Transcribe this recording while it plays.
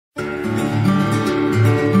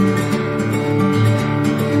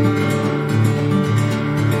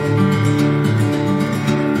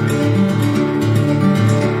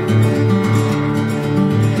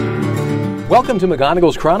Welcome to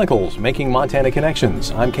McGonigal's Chronicles, Making Montana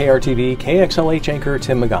Connections. I'm KRTV KXLH anchor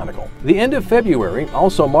Tim McGonigal. The end of February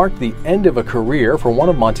also marked the end of a career for one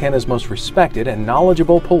of Montana's most respected and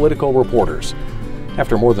knowledgeable political reporters.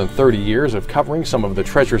 After more than 30 years of covering some of the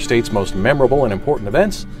Treasure State's most memorable and important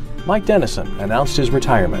events, Mike Dennison announced his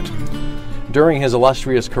retirement. During his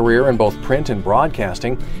illustrious career in both print and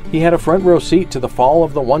broadcasting, he had a front row seat to the fall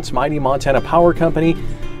of the once mighty Montana Power Company,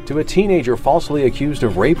 to a teenager falsely accused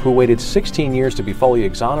of rape who waited 16 years to be fully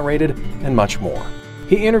exonerated, and much more.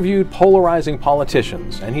 He interviewed polarizing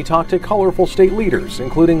politicians, and he talked to colorful state leaders,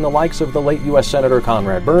 including the likes of the late U.S. Senator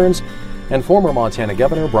Conrad Burns and former Montana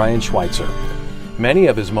Governor Brian Schweitzer. Many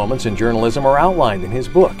of his moments in journalism are outlined in his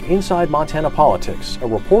book, Inside Montana Politics, A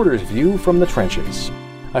Reporter's View from the Trenches.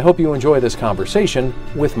 I hope you enjoy this conversation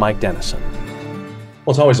with Mike Dennison. Well,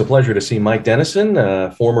 it's always a pleasure to see Mike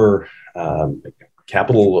Dennison, former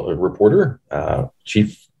Capital reporter,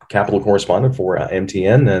 chief Capital correspondent for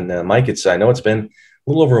MTN. And Mike, I know it's been a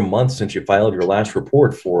little over a month since you filed your last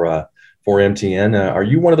report for MTN. Are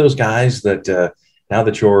you one of those guys that now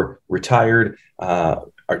that you're retired,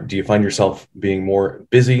 do you find yourself being more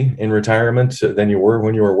busy in retirement than you were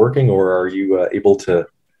when you were working, or are you able to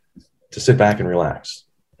sit back and relax?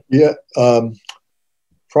 Yeah,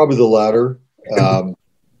 probably the latter.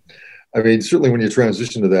 I mean, certainly when you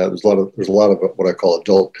transition to that, there's a lot of what I call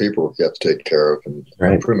adult paperwork you have to take care of, and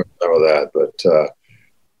right. I'm pretty much done with that.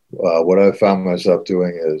 But what I've found myself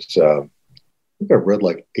doing is, I think I've read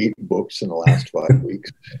like 8 books in the last 5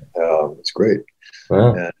 weeks. It's great.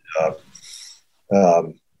 Wow.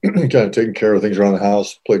 And kind of taking care of things around the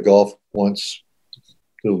house. Played golf once,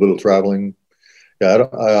 a little bit of traveling. Yeah,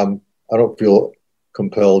 I don't feel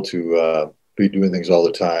compelled to be doing things all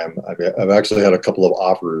the time. I've actually had a couple of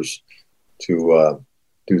offers to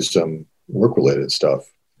do some work-related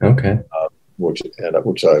stuff. Okay. Which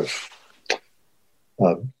I've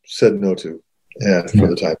said no to, and for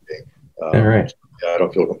the time being. All right. Yeah, I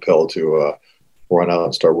don't feel compelled to run out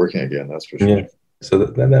and start working again. That's for sure. Yeah. So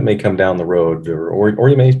that may come down the road, or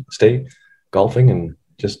you may stay golfing and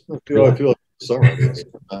just. I feel like summer. It's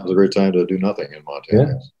a great time to do nothing in Montana.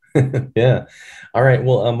 Yeah. Yeah. All right.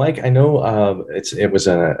 Well, Mike, I know it was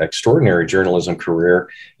an extraordinary journalism career,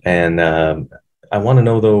 and I want to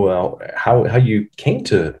know though how you came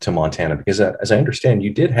to Montana, because as I understand, you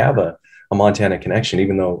did have a Montana connection,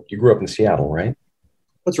 even though you grew up in Seattle, right?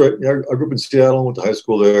 That's right. Yeah, I grew up in Seattle, went to high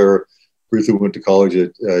school there, briefly went to college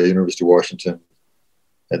at University of Washington,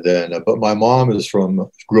 and then. But my mom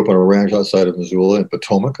grew up on a ranch outside of Missoula in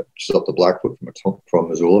Potomac, just up the Blackfoot from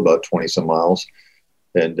Missoula, about 20 some miles.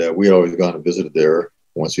 And we had always gone and visited there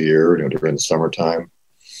once a year, during the summertime.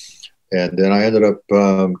 And then I ended up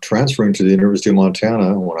transferring to the University of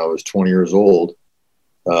Montana when I was 20 years old.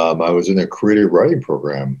 I was in a creative writing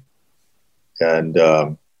program. And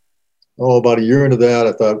about a year into that,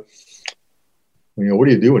 I thought, what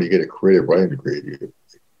do you do when you get a creative writing degree?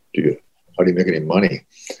 How do you make any money?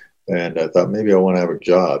 And I thought maybe I want to have a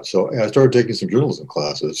job. So I started taking some journalism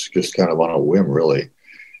classes, just kind of on a whim, really.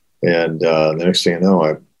 And the next thing I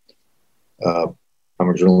know, I'm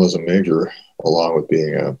a journalism major, along with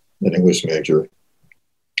being an English major,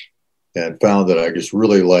 and found that I just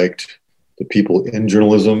really liked the people in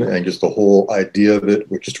journalism and just the whole idea of it,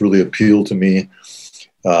 which just really appealed to me.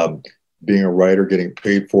 Being a writer, getting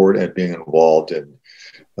paid for it, and being involved in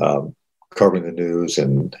covering the news.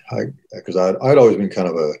 And because I'd always been kind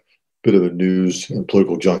of a bit of a news and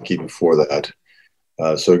political junkie before that.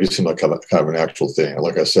 So it just seemed like kind of an actual thing.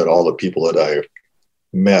 Like I said, all the people that I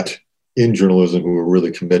met in journalism who were really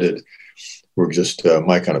committed were just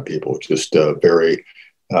my kind of people, just very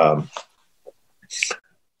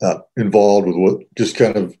involved with just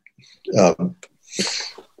kind of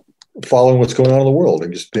following what's going on in the world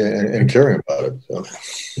and just and caring about it. So.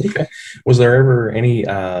 Okay. Was there ever any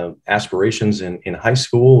aspirations in high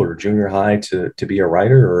school or junior high to be a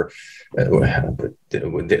writer, or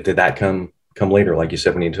did that come later, like you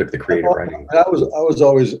said, when you took the creative writing? I was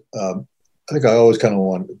always, I think I always kind of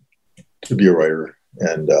wanted to be a writer,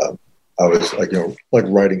 and I was like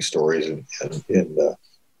writing stories in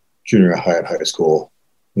junior high and high school,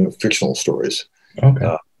 fictional stories.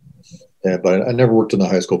 Okay. But I never worked in the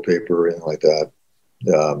high school paper or anything like that.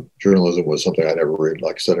 Journalism was something I never really,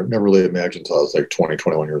 like I said, I never really imagined until I was like 20,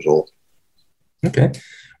 21 years old. Okay.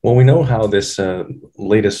 Well, we know how this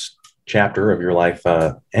latest chapter of your life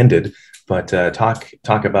ended. But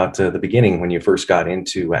talk about the beginning, when you first got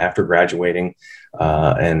into, after graduating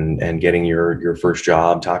and getting your first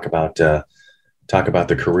job. Talk about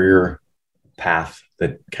the career path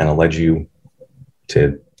that kind of led you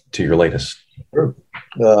to your latest. Sure.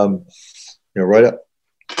 Right up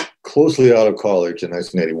closely out of college in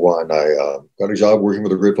 1981, I got a job working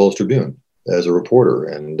with the Great Falls Tribune as a reporter.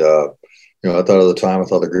 And, I thought at the time, I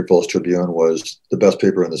thought the Great Falls Tribune was the best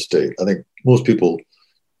paper in the state. I think most people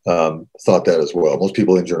thought that as well. Most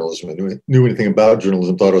people in journalism and knew anything about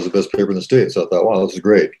journalism thought it was the best paper in the state. So I thought, wow, this is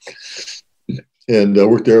great. And I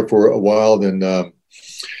worked there for a while. Then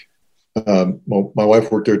my wife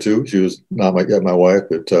worked there too. She was not my wife,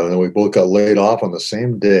 but then we both got laid off on the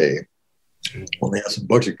same day when they had some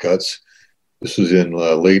budget cuts. This was in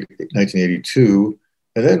late 1982.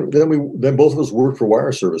 And then both of us worked for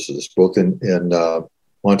wire services, both in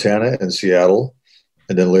Montana and Seattle,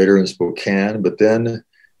 and then later in Spokane. But then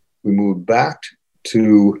we moved back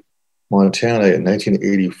to Montana in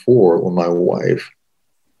 1984 when my wife,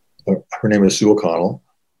 her name is Sue O'Connell,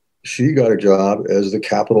 she got a job as the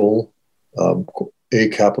Capitol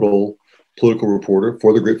political reporter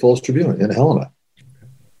for the Great Falls Tribune in Helena.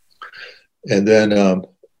 And then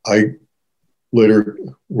I later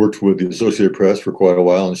worked with the Associated Press for quite a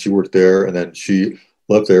while, and she worked there, and then she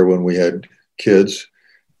left there when we had kids.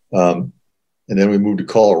 And then we moved to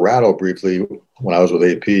Colorado briefly when I was with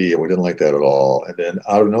AP, and we didn't like that at all. And then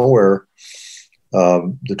out of nowhere,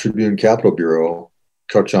 the Tribune Capitol Bureau,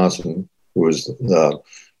 Chuck Johnson, who was the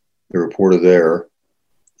reporter there,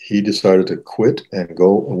 he decided to quit and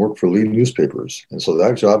go and work for Lee Newspapers. And so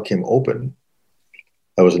that job came open.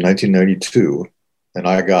 That was in 1992, and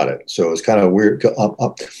I got it. So it was kind of weird.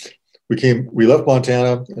 We left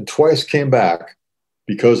Montana and twice came back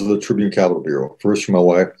because of the Tribune Capitol Bureau, first for my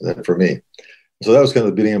wife and then for me. So that was kind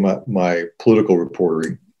of the beginning of my political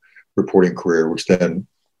reporting career, which then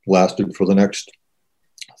lasted for the next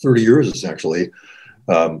 30 years, essentially,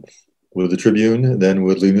 with the Tribune, and then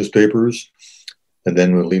with Lee Newspapers. And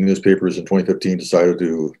then when Lee Newspapers in 2015 decided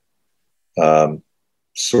to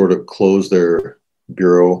sort of close their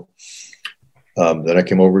bureau, then I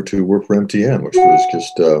came over to work for MTN, which was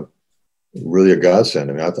just really a godsend.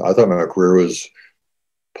 I mean, I thought my career was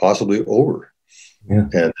possibly over. Yeah.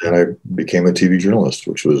 And then I became a TV journalist,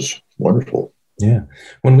 which was wonderful. Yeah.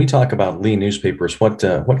 When we talk about Lee Newspapers, what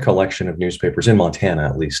collection of newspapers in Montana,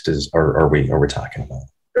 at least, are we talking about?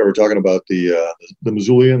 Yeah, we're talking about the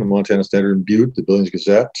Missoulian, the Montana Standard and Butte, the Billings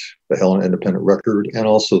Gazette, the Helena Independent Record, and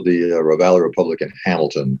also the Valley Republic in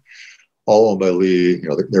Hamilton, all owned by Lee.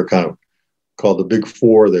 They're kind of called the Big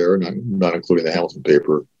Four there, not including the Hamilton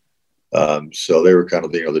paper. So they were kind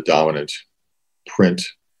of the dominant print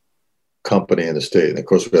company in the state. And of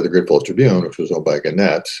course, we had the Great Falls Tribune, which was owned by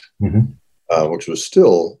Gannett, which was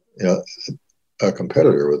still a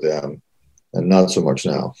competitor with them, and not so much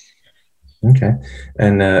now. Okay.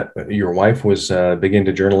 And your wife was big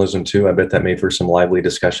into journalism too. I bet that made for some lively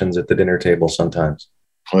discussions at the dinner table sometimes.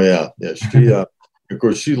 Oh, yeah. Yeah. She, of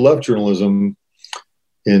course, she left journalism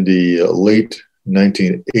in the late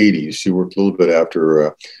 1980s. She worked a little bit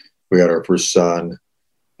after we had our first son.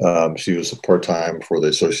 She was part-time for the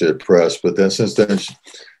Associated Press, but then since then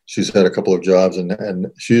she's had a couple of jobs, and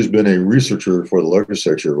she's been a researcher for the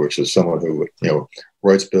legislature, which is someone who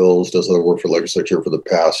writes bills, does other work for the legislature for the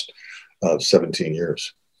past 17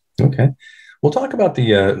 years. Okay, we'll talk about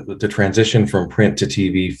the transition from print to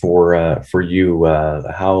TV for you.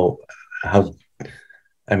 How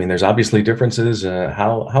I mean, there's obviously differences.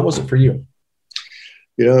 How was it for you?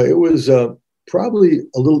 It was probably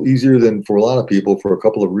a little easier than for a lot of people for a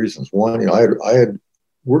couple of reasons. One, I had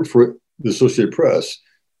worked for the Associated Press,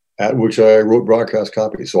 at which I wrote broadcast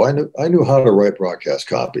copy. So I knew how to write broadcast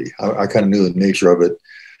copy. I kind of knew the nature of it.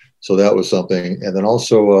 So that was something. And then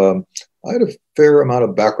also, I had a fair amount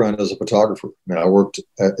of background as a photographer. I mean, I worked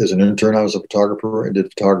as an intern. I was a photographer and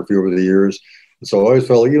did photography over the years. And so I always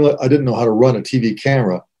felt like, I didn't know how to run a TV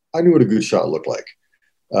camera. I knew what a good shot looked like.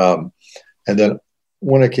 And then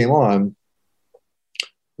when I came on,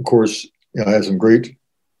 of course, I had some great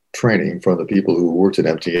training from the people who worked at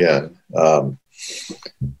MTN.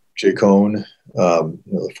 Jay Cohn,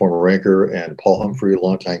 the former anchor, and Paul Humphrey, a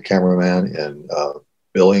longtime cameraman, and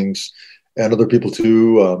Billings, and other people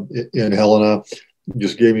too in Helena,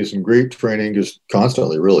 just gave me some great training, just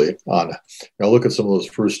constantly, really. I look at some of those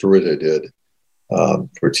first stories I did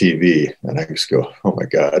for TV, and I just go, "Oh my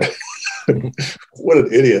God, what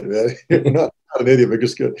an idiot, man!" Not an idiot, but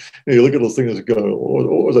just good. You look at those things and go,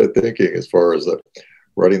 "What was I thinking?" As far as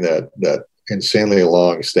writing that insanely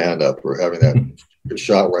long stand-up, or having that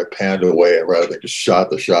shot where I panned away and rather than just shot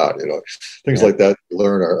the shot. Things like that you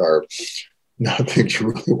learn are not things you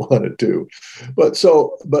really want to do. But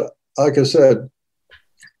like I said,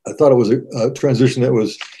 I thought it was a transition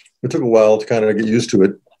it took a while to kind of get used to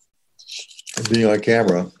it, being on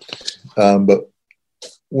camera. But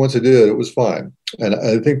once I did, it was fine. And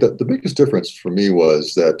I think that the biggest difference for me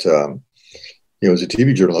was that, as a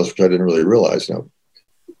TV journalist, which I didn't really realize,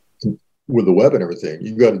 with the web and everything,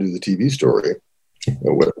 you've got to do the TV story,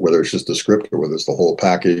 whether it's just the script or whether it's the whole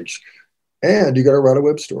package, and you got to write a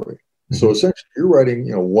web story. Mm-hmm. So essentially, you're writing,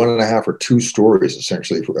 1.5 or 2 stories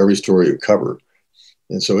essentially for every story you cover,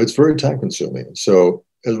 and so it's very time consuming. So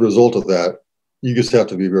as a result of that, you just have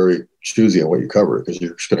to be very choosy on what you cover because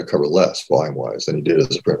you're just going to cover less volume wise than you did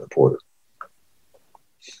as a print reporter.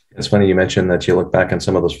 It's funny you mentioned that you look back on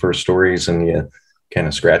some of those first stories and you kind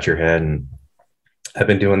of scratch your head. And I've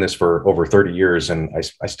been doing this for over 30 years, and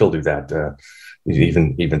I still do that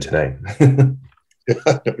even today.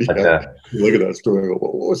 But, you look at that story and go,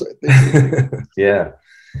 what was I thinking? Yeah.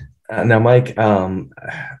 Now, Mike,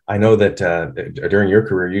 I know that during your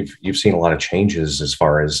career, you've seen a lot of changes as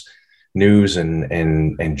far as news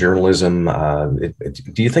and journalism.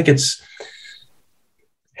 Do you think it's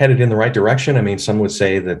headed in the right direction? I mean, some would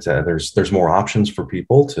say that there's more options for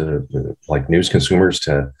people to, like news consumers,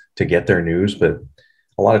 to get their news, but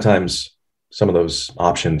a lot of times some of those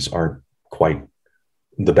options aren't quite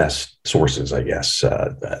the best sources, I guess.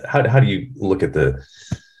 How do you look at the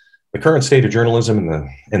current state of journalism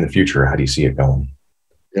in the future? How do you see it going?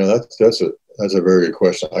 That's a very good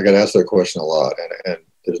question. I get asked that question a lot, and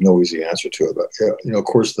there's no easy answer to it. But of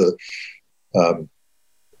course,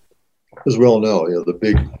 as we all know, the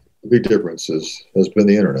big difference has been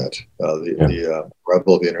the internet. The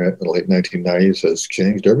arrival of the internet in the late 1990s has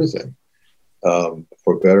changed everything,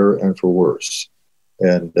 for better and for worse.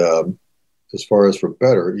 And as far as for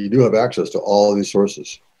better, you do have access to all of these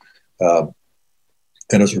sources. And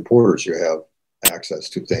as reporters, you have access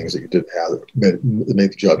to things that you didn't have that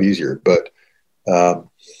make the job easier. But on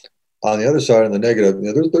the other side, on the negative,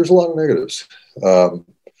 there's a lot of negatives.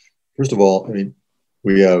 First of all, I mean,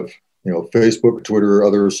 we have Facebook, Twitter,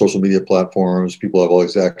 other social media platforms. People have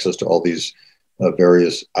always access to all these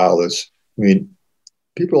various outlets. I mean,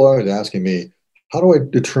 people are always asking me, how do I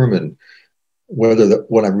determine whether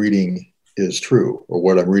what I'm reading is true or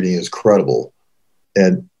what I'm reading is credible?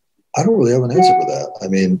 And I don't really have an answer for that. I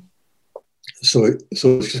mean, so it's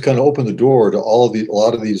just kind of opened the door to a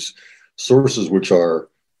lot of these sources which are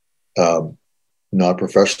not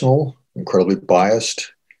professional, incredibly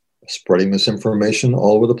biased, spreading misinformation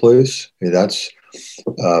all over the place. I mean, that's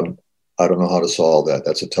I don't know how to solve that.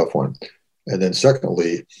 That's a tough one. And then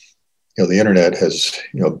secondly, the internet has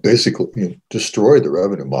basically destroyed the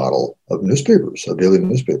revenue model of newspapers, of daily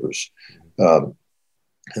newspapers,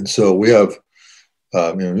 and so we have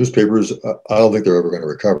newspapers. I don't think they're ever going to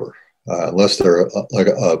recover unless they're like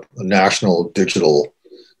a national digital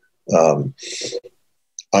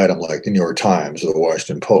item like the New York Times or the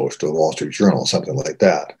Washington Post or the Wall Street Journal, something like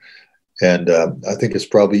that. And I think it's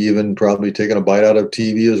probably taken a bite out of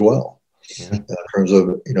TV as well, in terms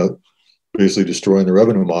of basically destroying the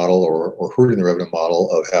revenue model or hurting the revenue model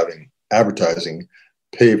of having advertising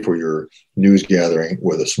pay for your news gathering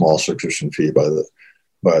with a small subscription fee by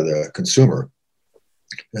the consumer.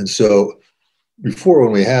 And so before,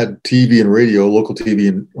 when we had TV and radio, local TV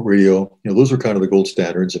and radio, those were kind of the gold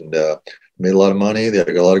standards, and made a lot of money. They had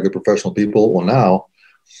a lot of good professional people. Well, now,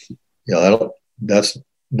 that's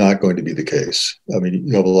not going to be the case. I mean,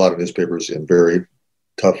 you have a lot of newspapers in very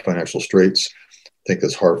tough financial straits. I think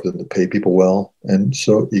it's hard for them to pay people well, and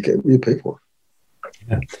so you pay for it.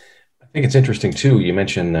 Yeah. I think it's interesting too. You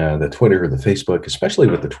mentioned the Twitter, the Facebook, especially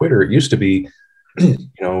with the Twitter. It used to be,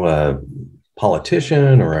 a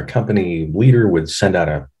politician or a company leader would send out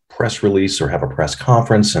a press release or have a press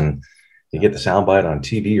conference, and you get the soundbite on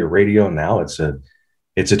TV or radio. Now it's a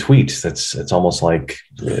tweet. It's almost like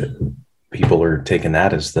people are taking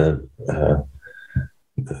that as the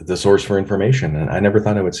source for information, and I never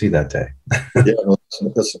thought I would see that day. Yeah,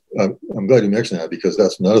 I'm glad you mentioned that, because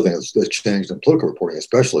that's another thing that's changed in political reporting,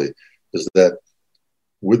 especially, is that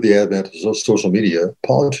with the advent of social media,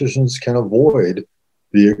 politicians can avoid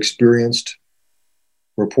the experienced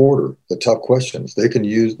reporter, the tough questions. They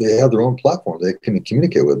have their own platform they can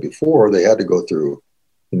communicate with. Before, they had to go through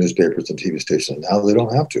the newspapers and TV stations. Now they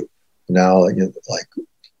don't have to. Now,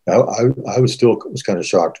 I was kind of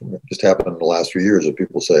shocked when it just happened in the last few years that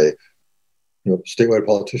people say, statewide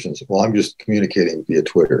politicians, well, I'm just communicating via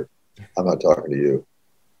Twitter. I'm not talking to you.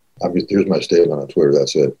 Here's my statement on Twitter.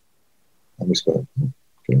 That's it. I'm just going to.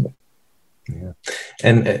 Yeah.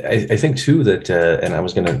 And I think too that, and I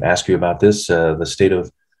was going to ask you about this, the state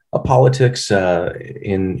of politics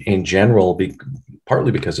in general,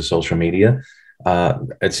 partly because of social media.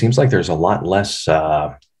 It seems like there's a lot less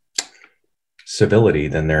civility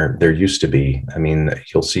than there used to be. I mean,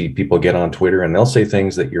 you'll see people get on Twitter and they'll say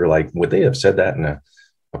things that you're like, would they have said that in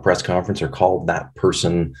a a press conference or called that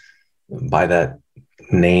person by that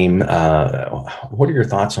name. What are your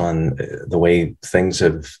thoughts on the way things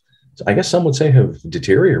have, I guess some would say, have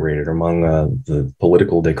deteriorated among the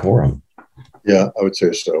political decorum? Yeah, I would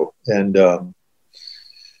say so. And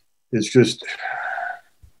it's just,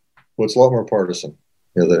 well, it's a lot more partisan,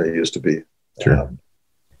 than it used to be. Sure.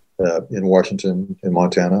 In Washington, in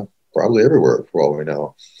Montana, probably everywhere for all we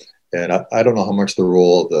know. And I don't know how much the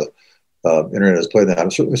role of the internet has played in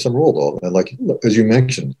that. Certainly some role, though. And like, as you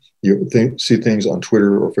mentioned, you see things on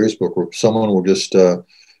Twitter or Facebook where someone will just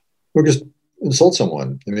insult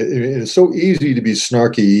someone. I mean, it's so easy to be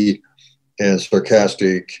snarky and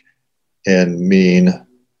sarcastic and mean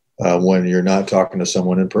when you're not talking to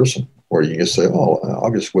someone in person, where you can just say, "Oh,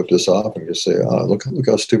 I'll just whip this off," and just say, "Oh, look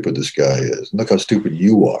how stupid this guy is. Look how stupid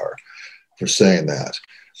you are for saying that."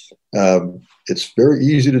 It's very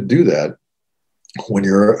easy to do that when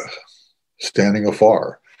you're standing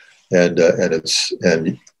afar, and I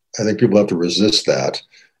think people have to resist that.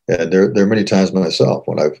 And there are many times myself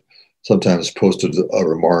when I've sometimes posted a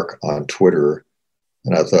remark on Twitter,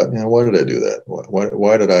 and I thought, why did I do that?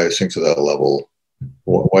 Why did I sink to that level?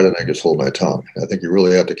 Why didn't I just hold my tongue? I think you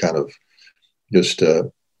really have to kind of just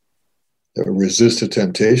resist the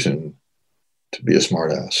temptation to be a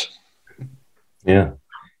smartass. Yeah,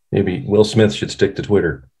 maybe Will Smith should stick to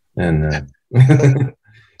Twitter. And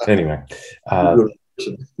anyway,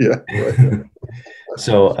 yeah. Right.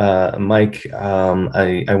 So, Mike,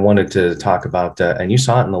 I wanted to talk about, and you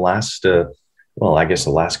saw it in the last, I guess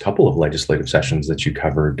the last couple of legislative sessions that you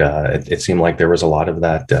covered. It seemed like there was a lot of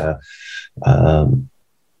that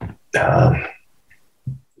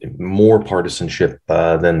more partisanship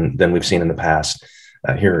than we've seen in the past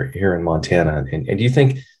here in Montana. And do you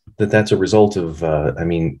think that that's a result of?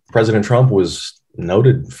 President Trump was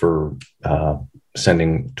noted for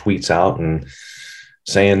sending tweets out and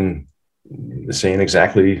saying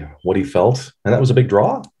exactly what he felt, and that was a big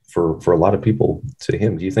draw for a lot of people to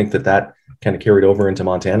him. Do you think that kind of carried over into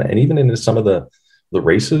Montana and even into some of the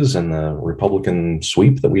races and the Republican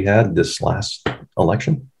sweep that we had this last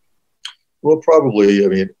election? Well, probably. I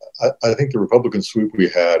mean, I think the Republican sweep we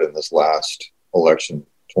had in this last election,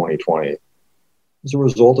 2020, is a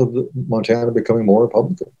result of Montana becoming more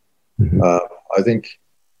Republican. Mm-hmm. I think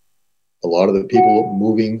a lot of the people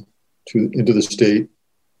moving into the state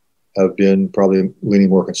have been probably leaning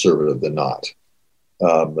more conservative than not.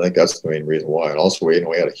 I think that's the main reason why. And also, we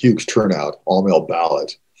had a huge turnout, all-mail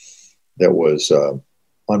ballot that was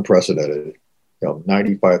unprecedented.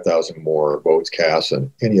 95,000 more votes cast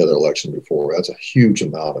than any other election before. That's a huge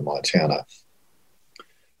amount in Montana.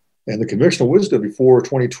 And the conventional wisdom before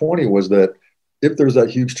 2020 was that if there's that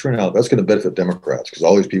huge turnout, that's going to benefit Democrats because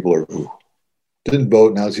all these people who didn't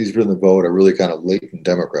vote, now it's easier for them to vote, are really kind of latent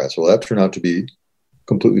Democrats. Well, that turned out to be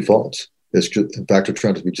completely false. It's just, in fact, it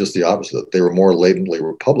turned out to be just the opposite. They were more latently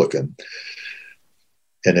Republican.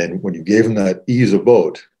 And then when you gave them that ease of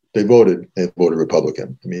vote, they voted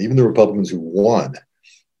Republican. I mean, even the Republicans who won,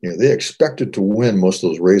 they expected to win most of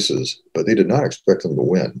those races, but they did not expect them to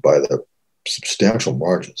win by the substantial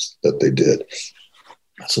margins that they did.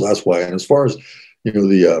 So that's why. And as far as,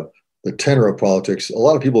 the tenor of politics, a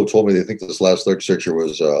lot of people have told me they think this last legislature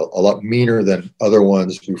was a lot meaner than other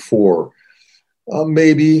ones before.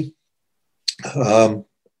 Maybe. I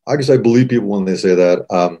guess I believe people when they say that.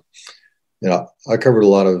 I covered a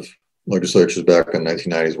lot of legislatures back in the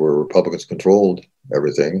 1990s where Republicans controlled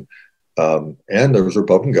everything. And there was a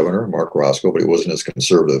Republican governor, Mark Roscoe, but he wasn't as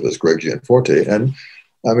conservative as Greg Gianforte. And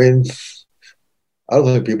I mean, I don't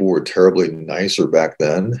think people were terribly nicer back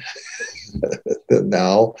then than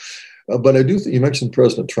now. But I do think you mentioned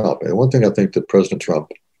President Trump. And one thing I think that President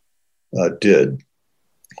Trump did,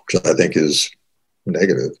 which I think is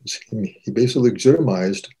negative, is he basically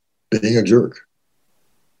legitimized being a jerk.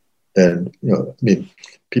 And,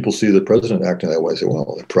 people see the president acting that way and say,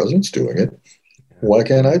 well, the president's doing it. Why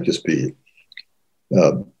can't I just be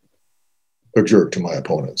a jerk to my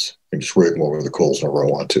opponents and just rake them over the coals whenever I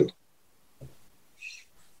want to?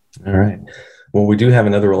 All right. Well, we do have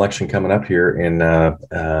another election coming up here in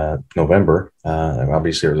November.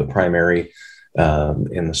 Obviously, there's a primary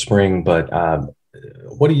in the spring, but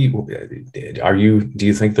do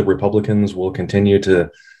you think the Republicans will continue to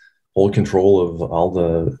hold control of all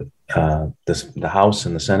the House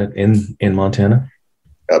and the Senate in Montana?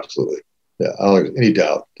 Absolutely. Yeah, I don't have any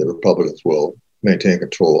doubt that Republicans will maintain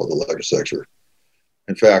control of the legislature.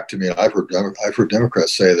 In fact, I've heard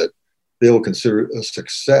Democrats say that they will consider it a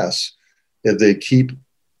success if they keep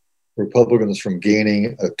Republicans from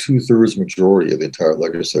gaining a 2/3 majority of the entire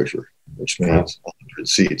legislature, which means 100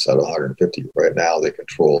 seats out of 150. Right now, they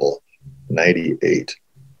control 98.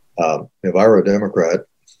 If I were a Democrat,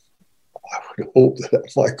 I would hope that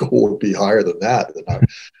my goal would be higher than that,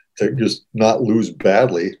 to just not lose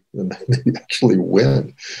badly and maybe actually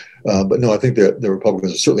win. But no, I think that the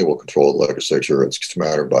Republicans certainly will control the legislature. It's just a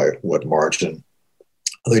matter by what margin.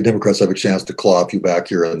 I think Democrats have a chance to claw a few back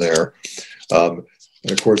here and there. And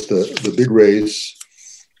of course, the big race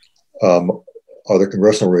are the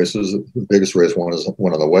congressional races. The biggest race one is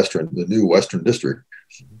one on the new Western District.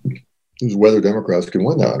 Whether Democrats can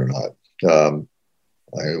win that or not.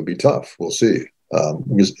 It'll be tough. We'll see.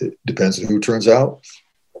 Because it depends on who turns out.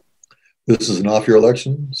 This is an off-year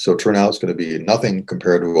election, so turnout's going to be nothing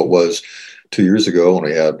compared to what was 2 years ago when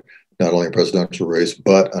we had not only a presidential race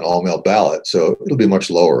but an all-mail ballot. So it'll be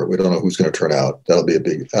much lower. We don't know who's going to turn out. That'll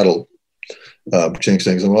change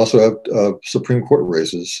things. And we also have Supreme Court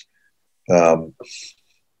races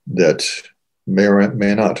that may or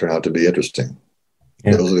may not turn out to be interesting.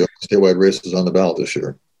 Yeah. Those are the statewide races on the ballot this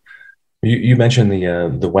year. You mentioned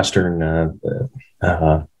the Western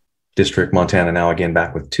District, Montana, now again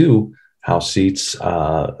back with 2 House seats,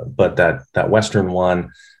 but that Western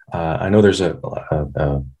one, I know there's a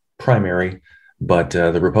primary, but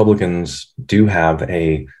the Republicans do have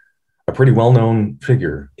a pretty well-known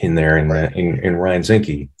figure in there in Ryan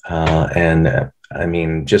Zinke, and I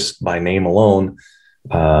mean, just by name alone,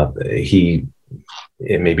 it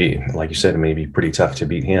may be, like you said, it may be pretty tough to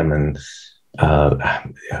beat him. And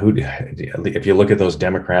if you look at those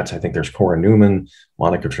Democrats, I think there's Cora Newman,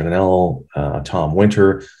 Monica Tranel, Tom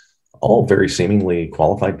Winter, all very seemingly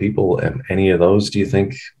qualified people. And any of those, do you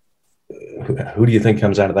think, who do you think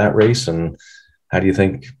comes out of that race, and how do you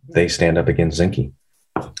think they stand up against Zinke?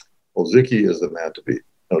 Well, Zinke is the man to beat,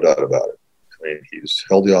 no doubt about it. I mean, he's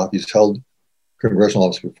held congressional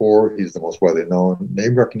office before. He's the most widely known.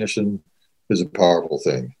 Name recognition is a powerful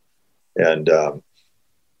thing. And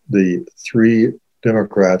the 3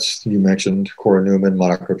 Democrats you mentioned, Cora Newman,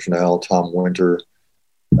 Monica Tranel, Tom Winter,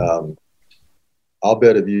 I'll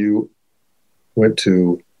bet if you went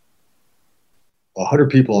to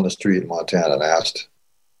 100 people on the street in Montana and asked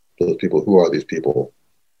those people, who are these people,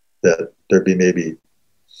 that there'd be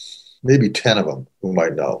maybe 10 of them who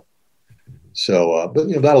might know. So,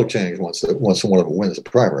 but that'll change once one of them wins the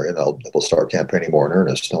primary, and they'll start campaigning more in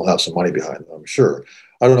earnest. They'll have some money behind them, I'm sure.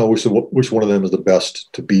 I don't know which one of them is the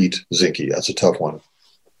best to beat Zinke. That's a tough one.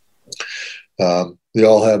 They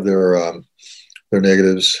all have their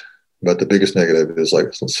negatives, but the biggest negative is, like,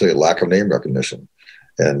 let's say, lack of name recognition,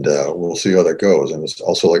 and we'll see how that goes. And it's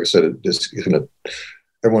also, like I said,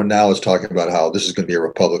 everyone now is talking about how this is going to be a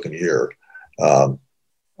Republican year. I'm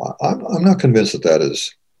not convinced that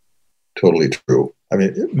is totally true. I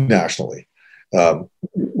mean, nationally,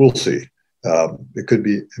 we'll see. It could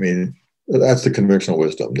be. I mean, that's the conventional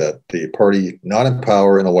wisdom that the party not in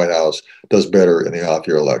power in the White House does better in the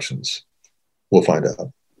off-year elections. We'll find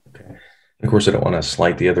out. Okay. Of course, I don't want to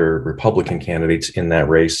slight the other Republican candidates in that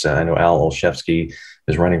race. I know Al Olszewski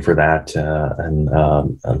is running for that, and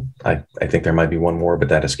I think there might be one more, but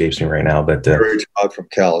that escapes me right now. But Barry Todd from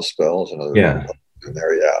Kalispell is another Republican in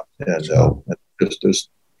there, yeah. And there's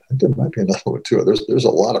I think there might be another one too. There's a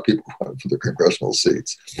lot of people running for the congressional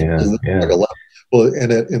seats. Yeah. Like a lot. Well,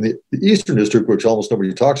 and in the Eastern District, which almost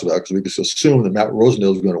nobody talks about because we just assume that Matt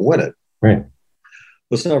Rosendale is going to win it. Right.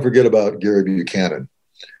 Let's not forget about Gary Buchanan,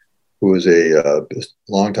 who is a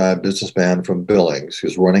longtime businessman from Billings,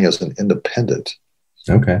 who's running as an independent.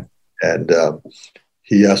 Okay. And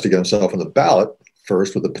he has to get himself on the ballot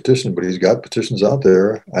first with a petition, but he's got petitions out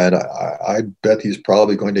there, and I bet he's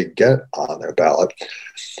probably going to get on their ballot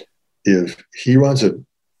if he runs a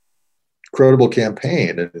credible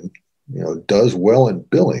campaign and does well in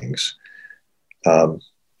Billings. Boy,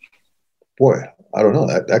 I don't know.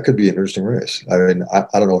 That could be an interesting race. I mean, I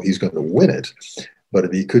don't know if he's going to win it, but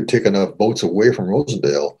if he could take enough votes away from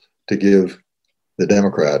Rosendale to give the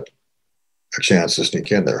Democrat a chance to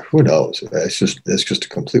sneak in there, who knows? It's just a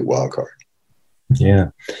complete wild card. Yeah.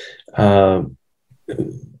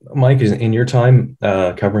 Mike, in your time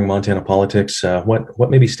covering Montana politics, what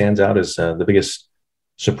maybe stands out as the biggest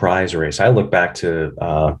surprise race? I look back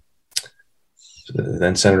to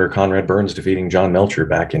then Senator Conrad Burns defeating John Melcher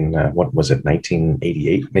back in,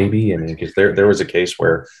 1988 maybe? I mean, because there was a case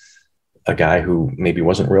where a guy who maybe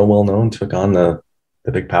wasn't real well known took on the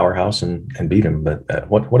big powerhouse and beat him. But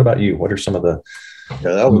what about you? What are some of the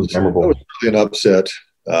that was memorable? That was really an upset.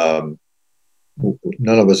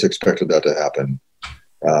 None of us expected that to happen.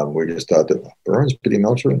 We just thought that Burns beating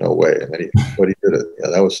Melcher, no way. And then but he did it. Yeah,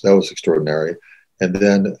 that was extraordinary. And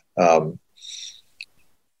then a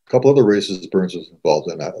couple other races Burns was involved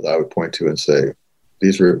in that I would point to and say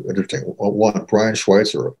these were interesting. One, Brian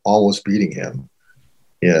Schweitzer almost beating him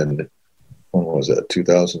in, when was that,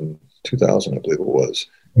 2000, I believe it was.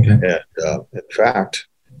 Okay. And in fact,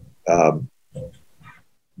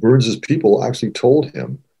 Burns's people actually told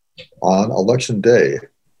him on election day,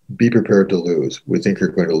 be prepared to lose. We think you're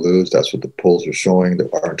going to lose. That's what the polls are showing,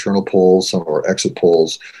 our internal polls, some of our exit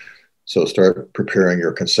polls. So start preparing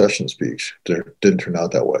your concession speech. Didn't turn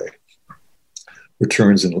out that way.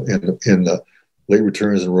 Returns in the late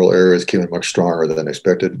returns in rural areas came in much stronger than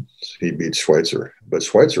expected. He beat Schweitzer, but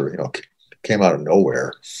Schweitzer, came out of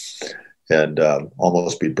nowhere and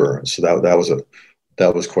almost beat Burns. So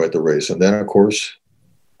that was quite the race. And then, of course,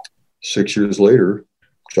 6 years later,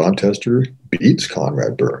 Jon Tester beats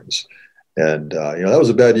Conrad Burns, and that was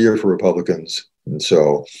a bad year for Republicans, and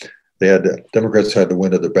so Democrats had the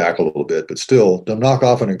wind at their back a little bit, but still, to knock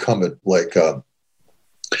off an incumbent like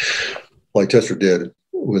Tester did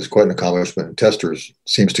was quite an accomplishment. Tester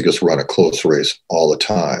seems to just run a close race all the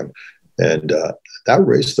time, and that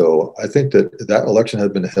race, though, I think that election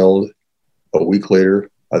had been held a week later,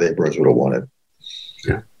 I think Burns would have won it.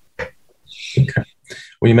 Yeah. Okay.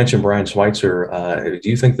 Well, you mentioned Brian Schweitzer. Do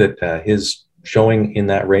you think that his showing in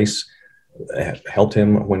that race helped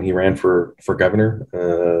him when he ran for governor?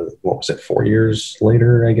 What was it, 4 years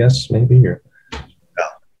later, I guess, maybe? Or?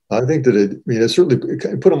 Yeah, I think that it certainly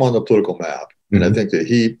put him on the political map. Mm-hmm. And I think that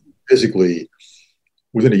he physically,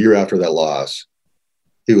 within a year after that loss,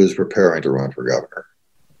 he was preparing to run for governor.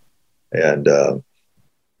 And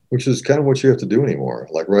which is kind of what you have to do anymore.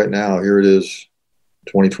 Like right now, here it is,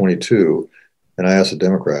 2022. And I asked the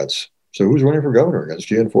Democrats, so who's running for governor against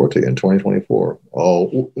Gianforte in 2024?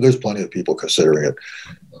 Oh, there's plenty of people considering it.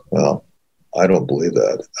 Well, I don't believe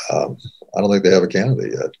that. I don't think they have a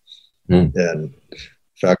candidate yet. And the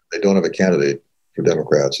fact that they don't have a candidate for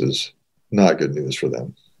Democrats is not good news for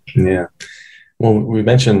them. Yeah. Well, we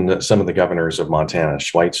mentioned some of the governors of Montana,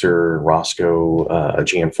 Schweitzer, Roscoe,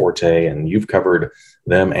 Gianforte, and you've covered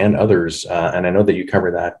them and others. And I know that you cover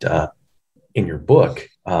that in your book.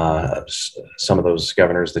 Some of those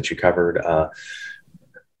governors that you covered,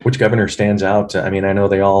 which governor stands out? I mean, I know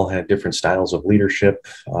they all had different styles of leadership.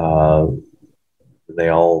 They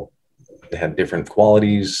all had different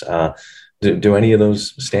qualities. Do any of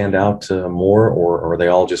those stand out more, or are they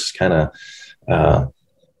all just kind of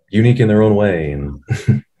unique in their own way? And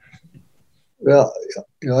well,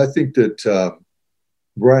 I think that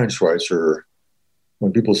Brian Schweitzer,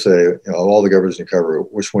 when people say, all the governors you cover,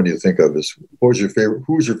 which one do you think of as who's your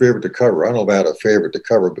favorite to cover? I don't know about a favorite to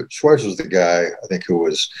cover, but Schweitzer's the guy I think who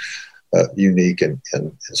was unique in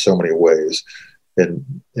so many ways. And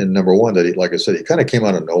number one, that he, like I said, he kind of came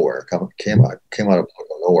out of nowhere, came out of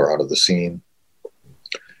nowhere, out of the scene.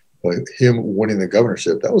 But him winning the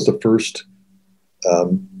governorship, that was the first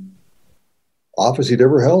office he'd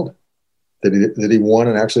ever held that he won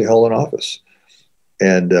and actually held an office.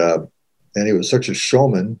 And he was such a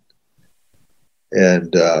showman.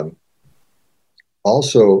 And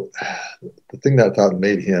also, the thing that I thought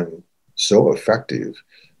made him so effective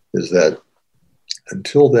is that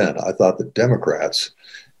until then, I thought the Democrats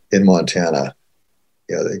in Montana,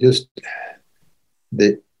 they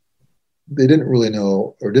didn't really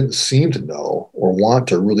know, or didn't seem to know, or want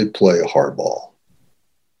to really play hardball.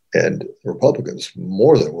 And Republicans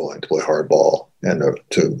more than willing to play hardball and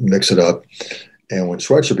to mix it up. And when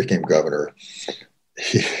Schweitzer became governor,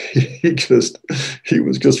 he just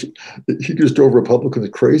drove Republicans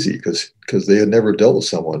crazy because they had never dealt with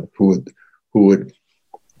someone who would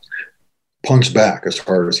punch back as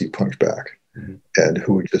hard as he punched back, and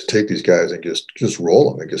who would just take these guys and just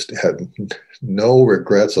roll them, and just had no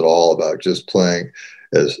regrets at all about just playing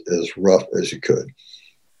as rough as you could.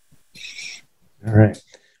 All right.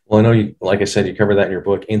 Well, I know you, like I said, you cover that in your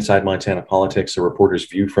book, Inside Montana Politics: A Reporter's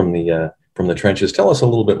View from the Trenches. Tell us a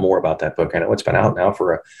little bit more about that book. I know it's been out now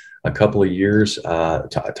for a couple of years.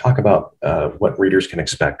 Talk about what readers can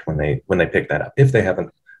expect when they pick that up, if they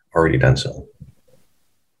haven't already done so.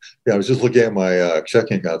 Yeah, I was just looking at my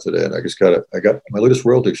checking account today, and I got my latest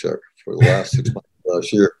royalty check for the last 6 months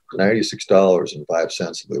last year,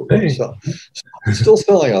 $96.05. Hey. So it's still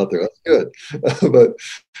selling out there. That's good. But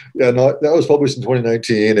yeah, no, that was published in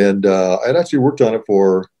 2019, and I'd actually worked on it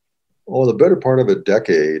for the better part of a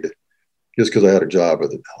decade, just because I had a job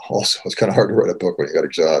with it. Also, it's kind of hard to write a book when you got a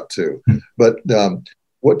job too. But the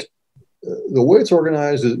way it's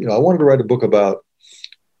organized is, I wanted to write a book about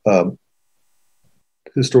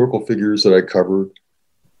historical figures that I covered,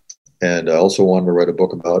 and I also wanted to write a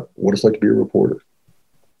book about what it's like to be a reporter.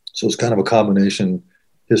 So it's kind of a combination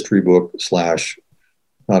history book /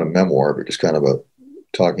 not a memoir, but just kind of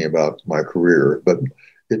talking about my career. But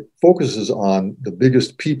it focuses on the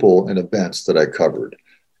biggest people and events that I covered.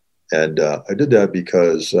 And I did that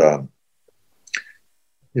because the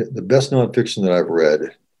best nonfiction that I've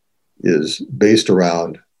read is based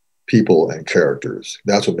around people and characters.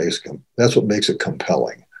 That's what makes it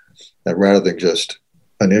compelling, and rather than just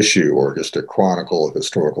an issue or just a chronicle of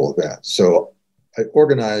historical events. So I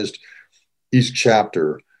organized each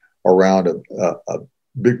chapter around a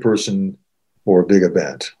big person or a big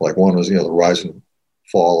event. Like one was, the rise and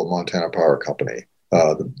fall of Montana Power Company,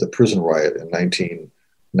 the prison riot in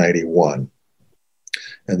 1991.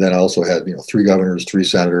 And then I also had, 3 governors, 3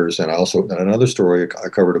 senators, and another story I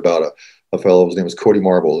covered about a fellow. His name was Cody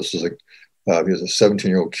Marble. This is he was a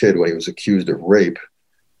 17-year-old kid when he was accused of rape,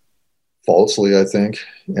 falsely, I think,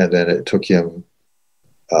 and then it took him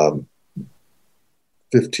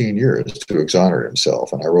 15 years to exonerate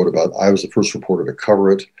himself. And I was the first reporter to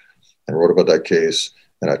cover it, and wrote about that case,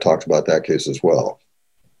 and I talked about that case as well.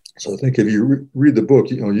 So I think if you read the book,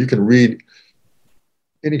 you can read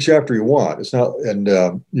any chapter you want. It's not, and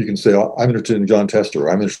you can say, I'm interested in John Tester,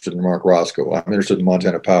 I'm interested in Mark Roscoe, I'm interested in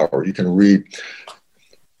Montana Power. You can read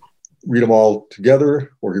them all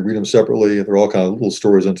together, or you read them separately. They're all kind of little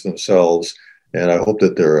stories unto themselves, and I hope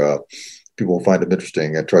that people will find them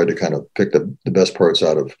interesting. I tried to kind of pick the best parts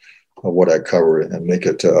out of what I cover and make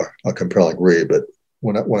it a compelling read. But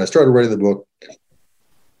when I started writing the book,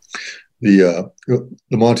 the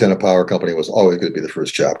Montana Power Company was always going to be the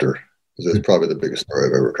first chapter, because it's probably the biggest story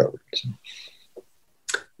I've ever covered. So.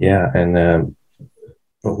 Yeah, and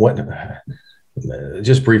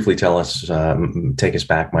just briefly tell us, take us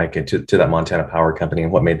back, Mike, to that Montana Power Company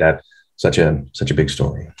and what made that such a big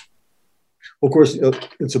story. Well, of course,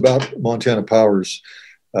 it's about Montana Power's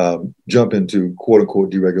jump into quote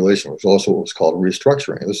unquote deregulation, which also was called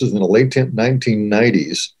restructuring. This is in the late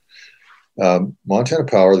 1990s. Montana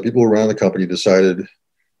Power, the people around the company, decided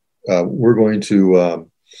we're going to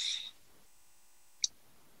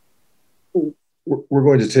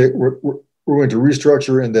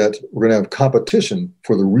restructure, in that we're going to have competition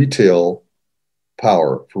for the retail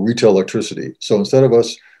power, for retail electricity. So instead of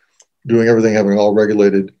us doing everything, having all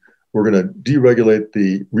regulated, we're going to deregulate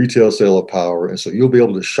the retail sale of power. And so you'll be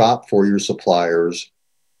able to shop for your suppliers.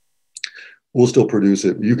 We'll still produce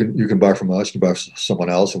it. You can buy from us, you can buy from someone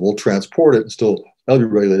else, and we'll transport it, and still that'll be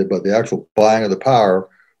regulated, but the actual buying of the power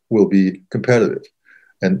will be competitive.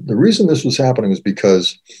 And the reason this was happening was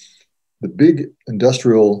because the big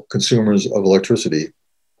industrial consumers of electricity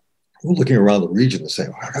were looking around the region and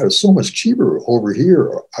saying, oh, God, it's so much cheaper over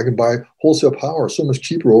here. I can buy wholesale power so much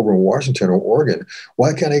cheaper over in Washington or Oregon.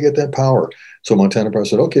 Why can't I get that power? So Montana Power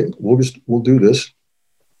said, okay, we'll do this.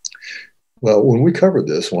 Well, when I covered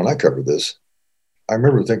this, I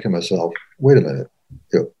remember thinking to myself, wait a minute,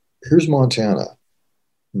 here's Montana,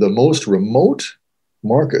 the most remote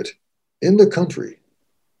market in the country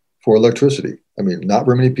for electricity. I mean, not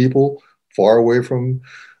very many people, far away from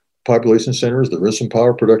population centers. There is some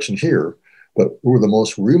power production here, but we're the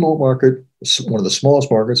most remote market, one of the smallest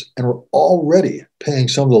markets, and we're already paying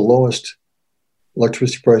some of the lowest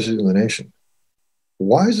electricity prices in the nation.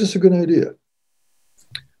 Why is this a good idea?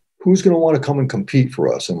 Who's going to want to come and compete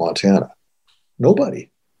for us in Montana? Nobody.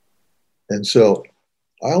 And so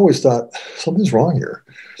I always thought something's wrong here.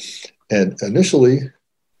 And initially,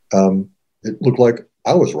 it looked like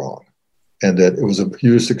I was wrong, and that it was a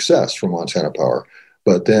huge success for Montana Power.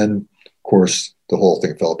 But then, of course, the whole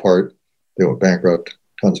thing fell apart. They went bankrupt.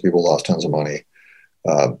 Tons of people lost tons of money.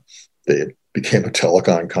 They became a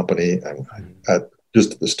telecom company, and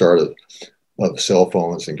just at the start of cell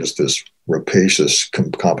phones, and just this rapacious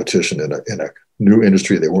competition in a new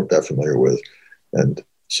industry they weren't that familiar with. And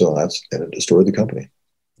so it destroyed the company.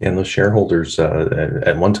 And those shareholders,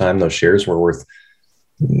 at one time, those shares were worth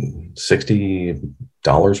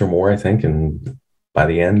 $60 or more, I think. And by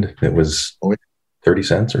the end, it was 30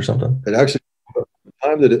 cents or something. It actually, the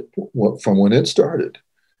time that from when it started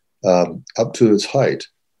up to its height,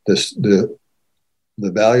 the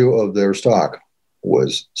value of their stock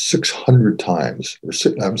was 600 times, or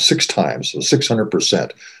 6 times, so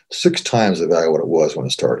 600%, 6 times the value of what it was when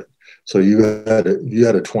it started. So you had a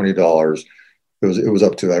 $20. It was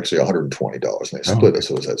up to actually $120, and they split it,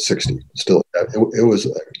 so it was at 60. Still, it was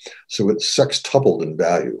so it sextupled in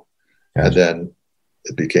value, and then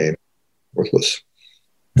it became worthless.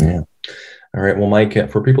 Yeah. All right. Well, Mike,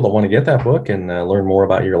 for people that want to get that book and learn more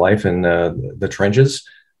about your life in the trenches,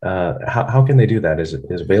 how can they do that? Is it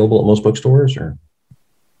available at most bookstores, or?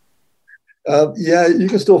 Yeah, you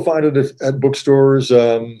can still find it at bookstores.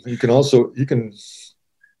 You can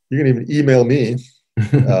even email me.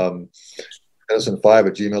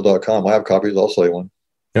 Edison5@gmail.com. I have copies. I'll sell you one.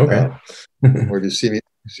 Okay. Or if you see me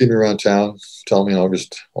around town, tell me, and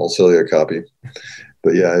I'll sell you a copy.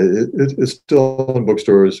 But yeah, it's still in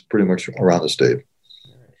bookstores pretty much around the state.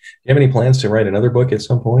 Do you have any plans to write another book at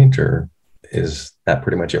some point, or is that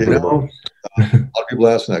pretty much it for the book? A lot of people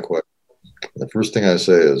ask that question. The first thing I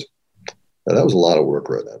say is, that was a lot of work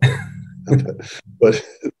right now. But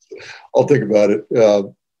I'll think about it.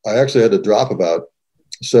 I actually had to drop about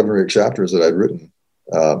 7 or 8 chapters that I'd written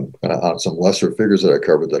on some lesser figures that I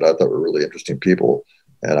covered that I thought were really interesting people.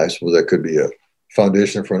 And I suppose that could be a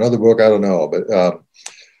foundation for another book. I don't know. But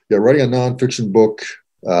yeah, writing a nonfiction book,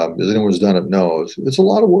 as anyone who's done it knows, it's a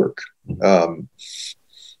lot of work.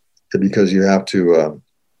 Because you have to,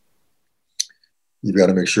 you've got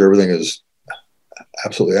to make sure everything is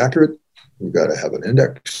absolutely accurate. You've got to have an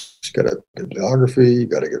index, you've got to have bibliography, you've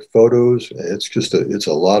got to get photos. It's just it's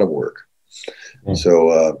a lot of work. So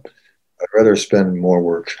I'd rather spend more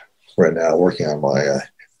work right now working on my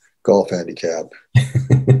golf handicap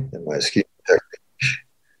and my skiing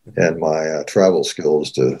technique and my travel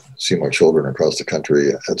skills to see my children across the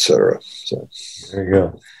country, etc. So there you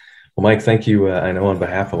go. Well, Mike, thank you. I know on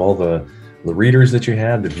behalf of all the readers that you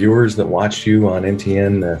had, the viewers that watched you on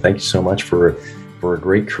MTN, thank you so much for a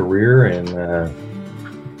great career. And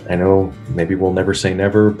I know maybe we'll never say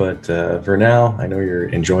never, but for now, I know you're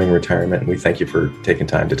enjoying retirement, and we thank you for taking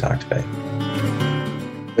time to talk today.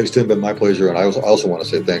 Thanks, Tim. Been my pleasure. And I also want to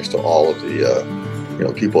say thanks to all of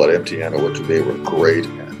the people at MTN who worked with me. Were great,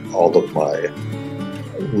 and all of my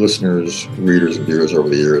listeners, readers, and viewers over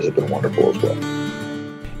the years have been wonderful as well.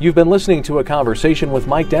 You've been listening to a conversation with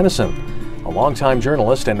Mike Dennison, a longtime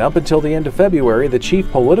journalist and up until the end of February, the chief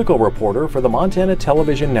political reporter for the Montana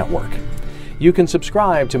Television Network. You can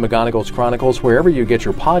subscribe to McGonigal's Chronicles wherever you get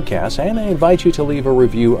your podcasts, and I invite you to leave a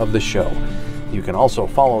review of the show. You can also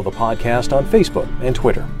follow the podcast on Facebook and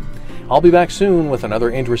Twitter. I'll be back soon with another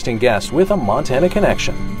interesting guest with a Montana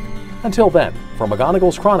connection. Until then, from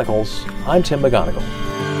McGonigal's Chronicles, I'm Tim McGonigal.